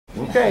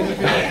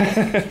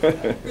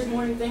Okay. Good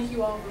morning. Thank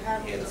you all for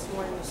having me this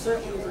morning. It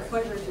certainly is a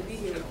pleasure to be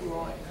here with you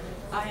all.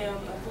 I am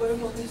a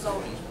political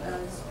consultant.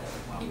 As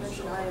he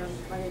mentioned, my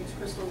name is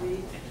Krystel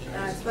Reid,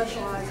 and I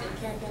specialize in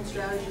campaign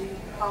strategy,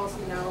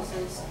 policy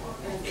analysis,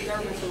 and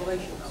governmental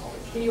relations.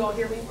 Can you all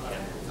hear me?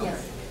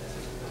 Yes.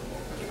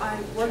 I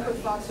work with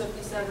Fox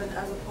 57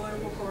 as a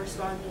political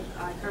correspondent.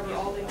 I cover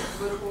all things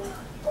political,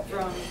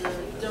 from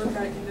the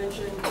Democratic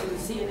Convention to the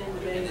CNN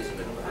debate.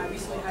 I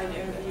recently had an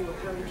interview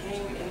with Herman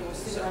King, and we'll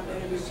soon have an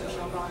interview with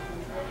Michelle Bachmann.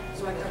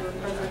 So I cover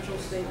presidential,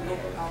 state, and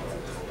local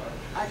politics.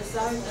 I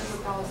decided to enter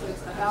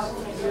politics about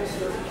 20 years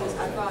ago because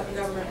I thought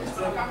government was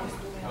broken.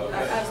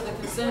 As the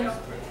consent,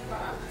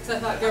 because I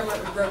thought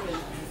government was broken.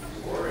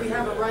 We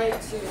have a right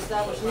to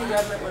establish new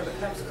government when it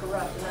becomes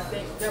corrupt, and I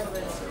think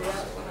government is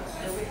corrupt.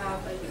 And we have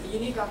a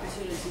unique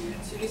opportunity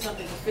to do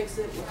something to fix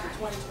it with the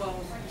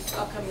 2012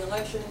 upcoming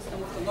elections and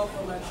with the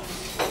local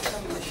elections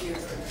coming this year.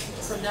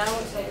 From now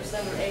until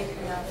December 8th,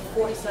 we have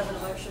 47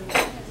 elections,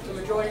 the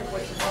majority of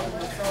which are held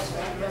in Charleston.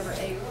 On November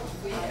 8th,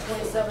 we have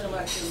 27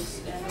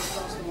 elections, and those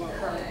also will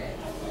occur.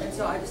 And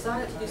so I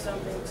decided to do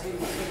something to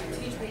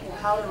teach people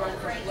how to run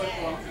for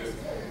political office.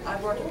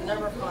 I've worked with a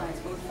number of clients,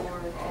 both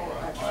for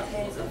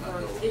campaigns and for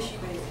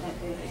issue-based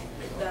campaigns,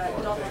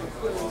 that don't have a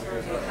clue in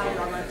terms of how do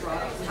I run for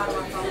office, how do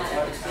I follow my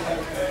ethics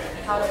statement,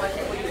 how do I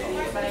complete the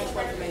financial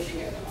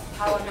information,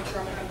 how do I make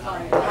sure I'm in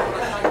compliance, how do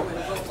I find a way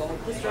to vote goal.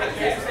 This is very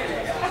basic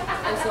things.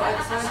 And so I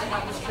decided to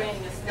have this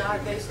training that's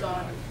not based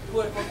on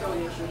political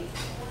affiliation.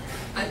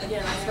 And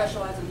again, I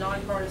specialize in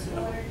nonpartisan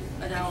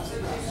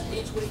analysis.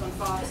 Each week on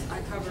Fox,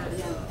 I cover,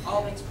 again,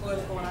 all things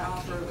political, and I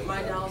offer my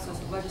analysis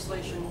of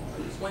legislation.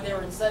 When they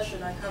were in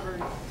session, I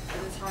covered an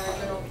entire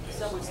General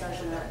Assembly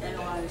session. I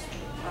analyzed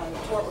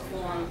tort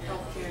reform,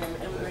 healthcare,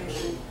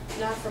 immigration,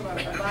 not from a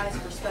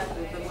biased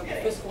perspective, but what the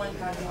fiscal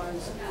impact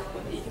was,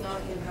 what the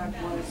economic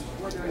impact was,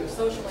 were there any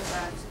social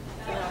impacts,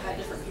 and I had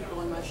different people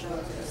on my show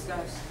to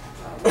discuss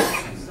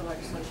pieces of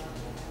legislation.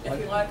 If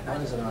you like,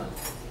 when is it on?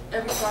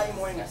 Every Friday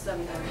morning at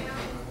 7:30.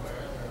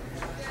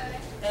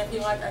 And if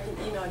you like, I can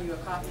email you a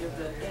copy of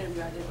the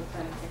interview I did with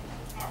Penn.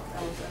 I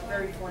was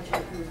very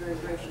fortunate. He was very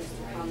gracious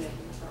to comment.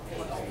 I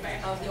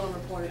was the only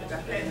reporter that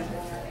got that interview.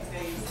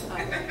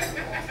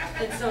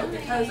 And so,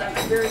 because I'm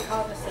very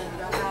cognizant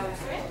that I have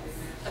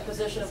a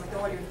position of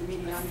authority with the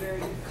media, I'm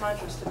very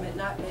conscious to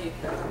not make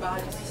a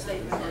biased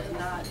statement or to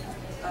not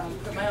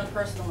put my own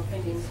personal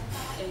opinions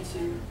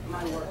into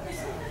my work.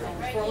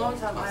 For a long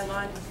time, I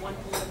aligned with one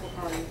political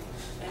party,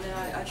 and then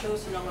I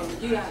chose to no longer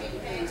do that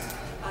because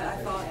I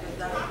thought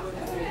that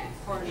political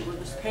party were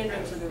just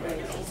pandering to their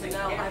base. And so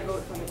now I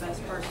vote for the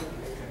best person,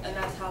 and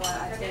that's how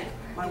I take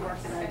my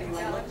work that I do.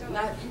 I look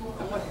not at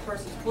what the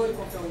person's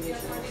political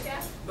affiliation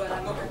is, but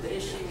I look at the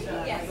issues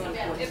that I vote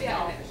for.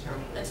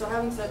 And so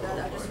having said that,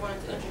 I just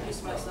wanted to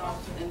introduce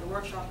myself in the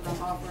workshop that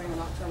I'm offering on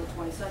October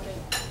 22nd.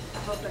 I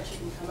hope that you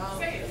can come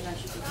out and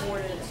that you can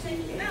forward it to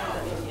anyone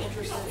that may be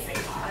interested.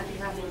 I'd be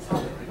happy to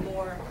talk with you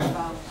more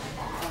about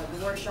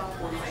the workshop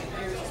or my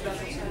areas of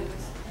specialty. And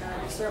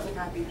I'd be certainly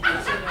happy to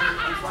consider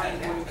and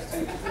Friday mornings to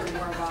hear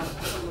more about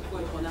some of the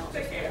political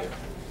analysis.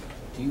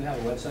 Do you have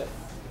a website?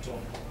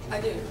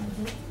 I do.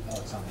 Oh,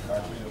 it's on the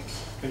card.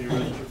 Can you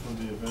register for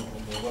the event on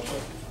the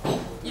website?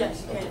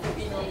 Yes, you can. If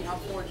you email me, I'll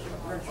forward you a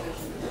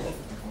registration.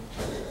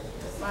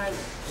 My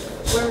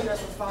web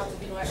address for Fox,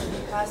 if you like to be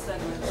past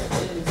segment, is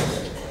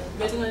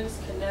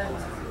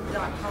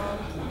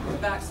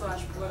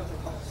midlandsconnect.com/political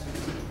calls.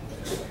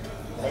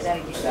 Say that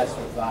again. That's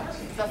for Fox.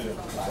 That's for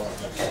Fox.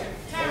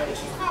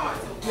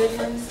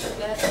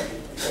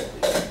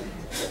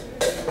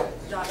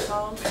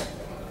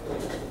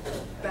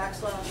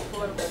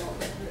 midlandsconnect.com/political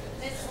calls.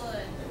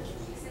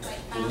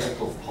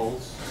 Political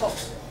pulse?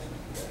 Pulse.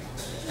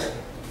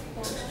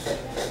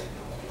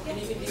 And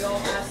you can do all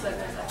past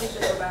segments. I think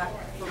they go back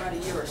for about a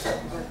year or so,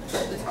 but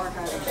it's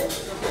archived. So if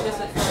you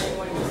visit Friday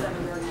morning at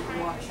 7:30, you can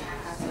watch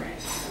past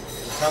segments.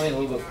 Tell me a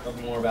little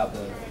bit more about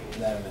that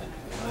event.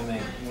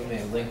 We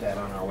may link that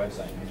on our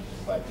website and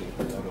invite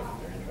people to go to it if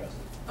they're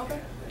interested. Okay.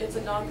 It's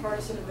a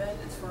nonpartisan event.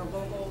 It's for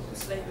local,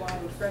 statewide,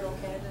 and federal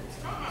candidates.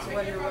 So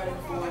whether you're running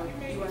for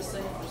U.S.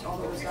 Senate,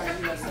 although it's not a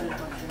U.S. Senate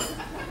function,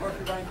 or if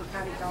you're running for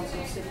county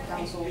council, city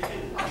council,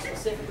 I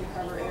specifically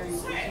cover areas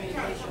of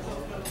communications.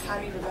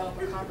 How do you develop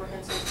a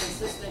comprehensive,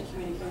 consistent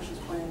communications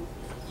plan,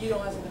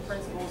 utilizing the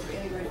principles of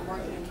integrated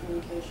marketing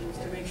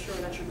communications to make sure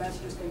that your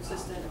message is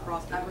consistent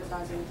across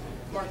advertising,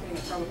 marketing,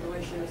 and public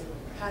relations?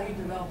 How do you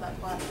develop that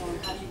platform?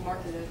 How do you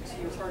market it to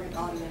your target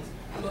audience?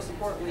 And most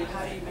importantly,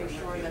 how do you make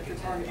sure that your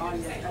target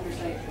audience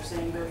understands what you're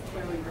saying very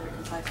clearly and very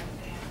concisely?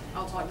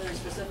 I'll talk very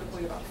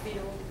specifically about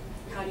field.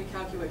 How do you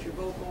calculate your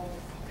vote goal?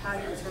 How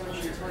do you determine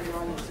who your target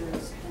audience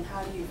is? And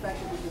how do you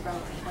effectively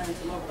develop a plan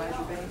to localize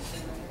your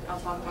base? I'll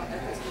talk about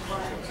ethics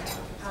compliance.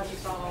 How do you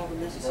follow all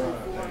the necessary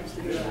forms to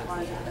be in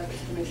compliance with the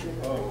Ethics Commission?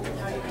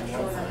 How do you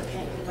ensure that the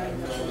campaign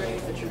that you're ready,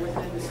 that you're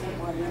within the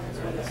statewide limits,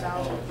 whether it's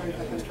South or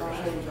 35th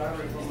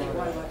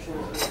statewide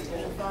elections.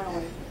 And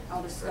finally,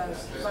 I'll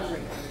discuss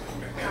fundraising.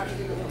 How do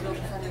you build a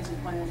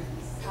fundraising plan?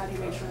 How do you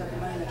make sure that the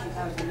money that you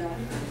have is enough?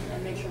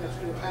 And make sure that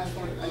you do a cash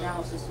flow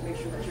analysis to make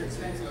sure that your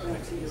expenses don't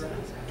exceed your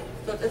revenues.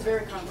 So it's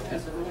very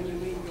comprehensive. And when you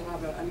leave, you'll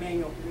have a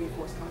manual to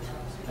reinforce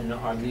contracts. And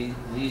are these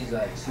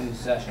two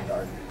sessions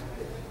they're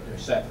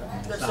separate?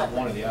 They're It's not separate.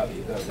 one or the other.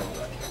 You go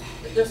different.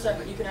 They're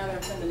separate. You can either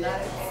attend the 9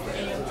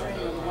 a.m.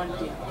 training or the 1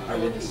 p.m. Are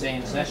they the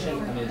same session?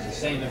 I mean, is it the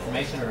same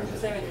information or is it?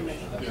 Same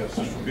information. Okay,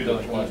 so you go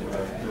to each.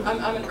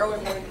 I'm an early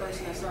morning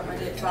person. I start my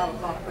day at 5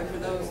 o'clock. But for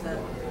those that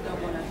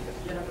don't want to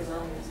get up as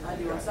early as I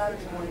do on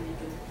Saturday morning, you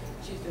can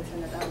choose to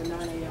attend at either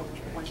 9 a.m. or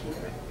 1 p.m.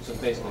 So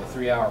basically a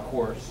 3-hour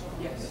course.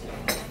 Yes.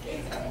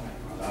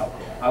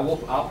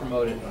 I'll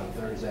promote it on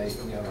Thursday.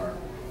 We have our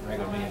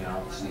regular meeting.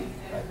 I'll see.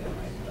 I think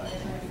I can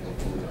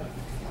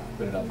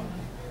put it up on.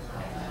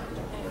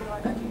 I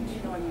can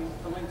email you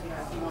the link to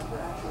that if you want the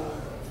actual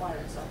flyer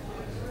itself.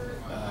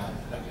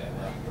 Okay,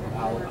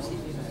 well,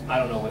 I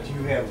don't know what Do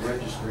you have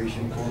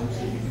registration forms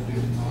that you can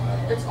do?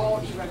 It's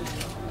all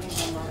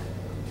e-registration.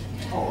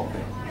 Oh,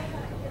 okay.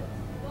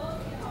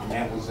 And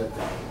that was at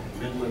the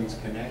Midlands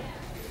Connect?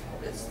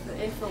 It's the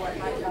info at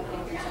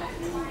mycapital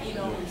Kentucky. You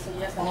email me and say,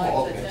 yes, I'd Oh, like to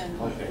okay, attend.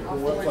 okay. I'll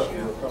What's forward up, you.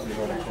 your company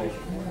running close?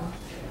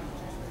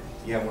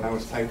 Yeah, when I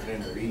was typing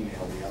in their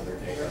email the other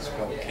day, I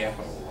spelled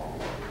capital wrong.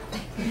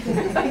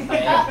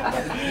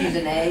 Use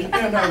an A.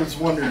 And I was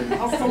wondering,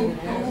 how come,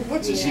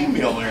 what's this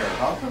email there?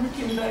 How come it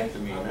came back to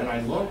me? And then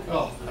I looked,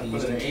 oh, I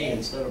put an A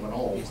instead of an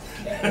O.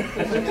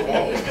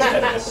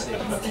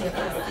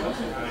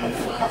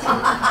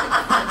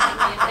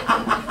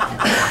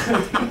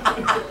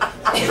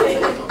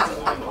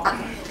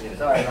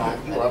 Sorry,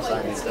 Ron, you love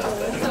signing stuff.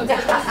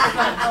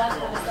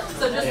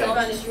 So just to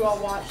remind us, you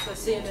all watched the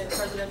CNN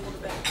presidential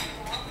debate.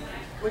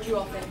 What do you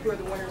all think? Who are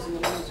the winners and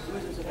the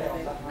losers of that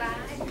debate?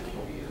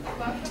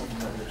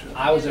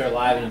 I was there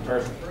live and in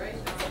person,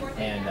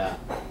 and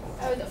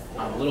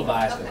I'm a little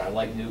biased because I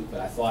like Newt, but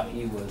I thought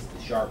he was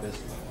the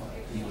sharpest.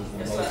 He was the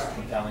most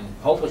compelling.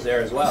 Hope was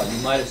there as well. You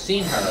might have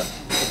seen her.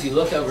 If you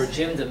look over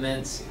Jim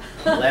DeMint's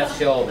left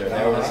shoulder,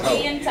 there was Hope.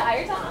 The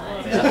entire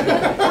time. Yeah.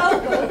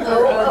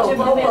 Jim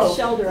DeMint's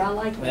shoulder, I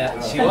like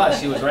that. Yeah,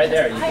 she was right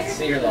there. You could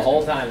see her the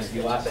whole time if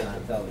you watched it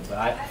on television.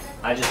 But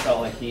I just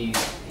felt like he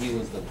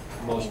was the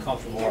most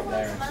comfortable up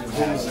there, and she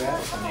was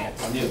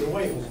The Newt.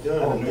 way it was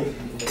done, they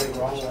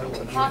were all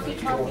Coffee,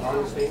 This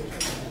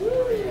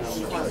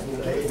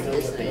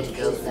thing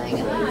goes thing,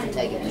 and I would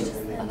take it,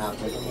 and I'll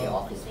take it to the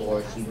office for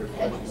it. She would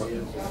have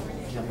to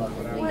jump up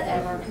with me.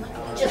 Whatever.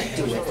 Just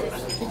do it.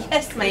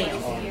 Yes, ma'am.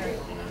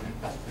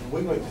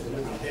 We went to the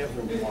Lincoln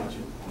Tavern to watch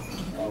it.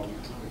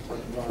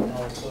 Ron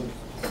Hall,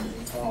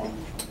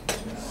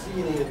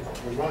 CNN,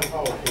 when Ron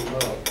Hall came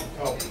up,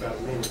 talked about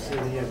it, and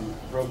CNN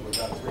broke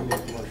about a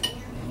 3-minute commercial.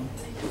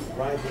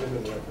 Right in the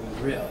middle of it.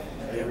 Really?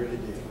 They really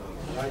did.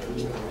 Right in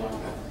the middle of it.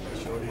 They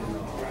sure did.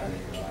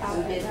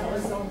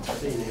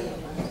 CNN.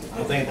 I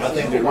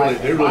think they're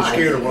really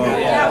scared of Ron. Yeah,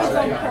 That was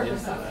on right.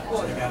 purpose. I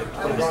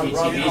didn't see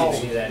TV didn't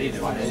see that either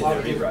when they did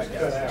their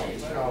rebroadcast.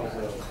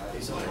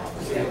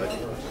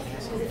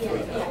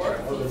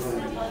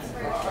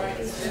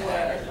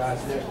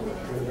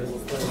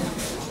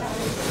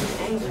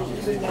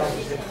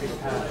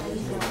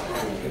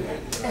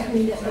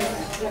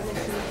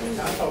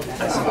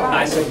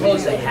 I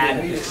suppose they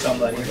had to pick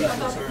somebody, but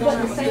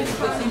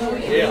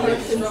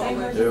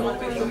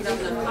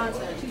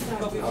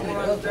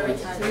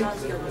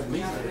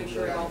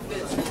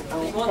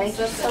Thank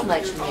you so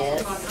much, Miss.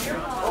 But I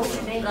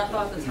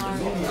thought at the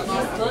time,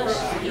 about Bush,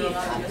 you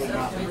allowed to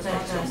get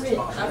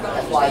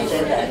That's why I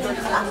said that.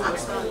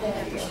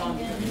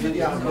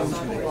 yeah, I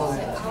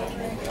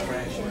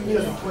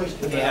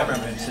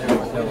remember him sitting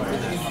over on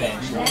that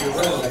bench.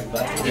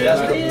 But he does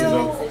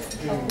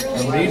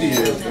The media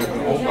is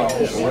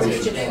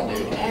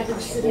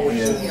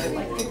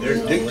they're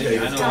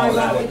dictating I know all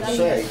about what it. to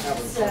say.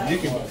 You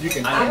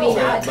can I tell know.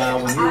 that by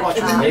when you watch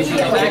the Maybe you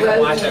media. go back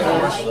and watch that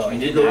commercial though. He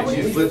You didn't go, actually.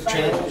 you flip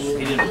channels, He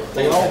didn't.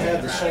 they all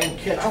have the same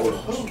catchwords.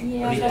 He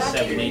just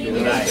said we need to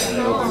die.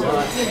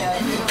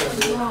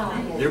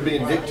 They're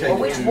being Well, dictated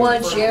which to.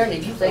 one, Sharon,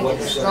 if you think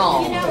it's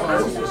strong?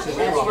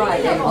 That's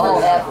right, they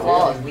all have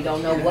flaws. We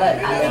don't know what.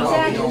 I don't know.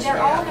 Exactly,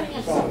 they're all going to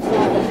have some,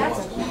 that's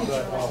a huge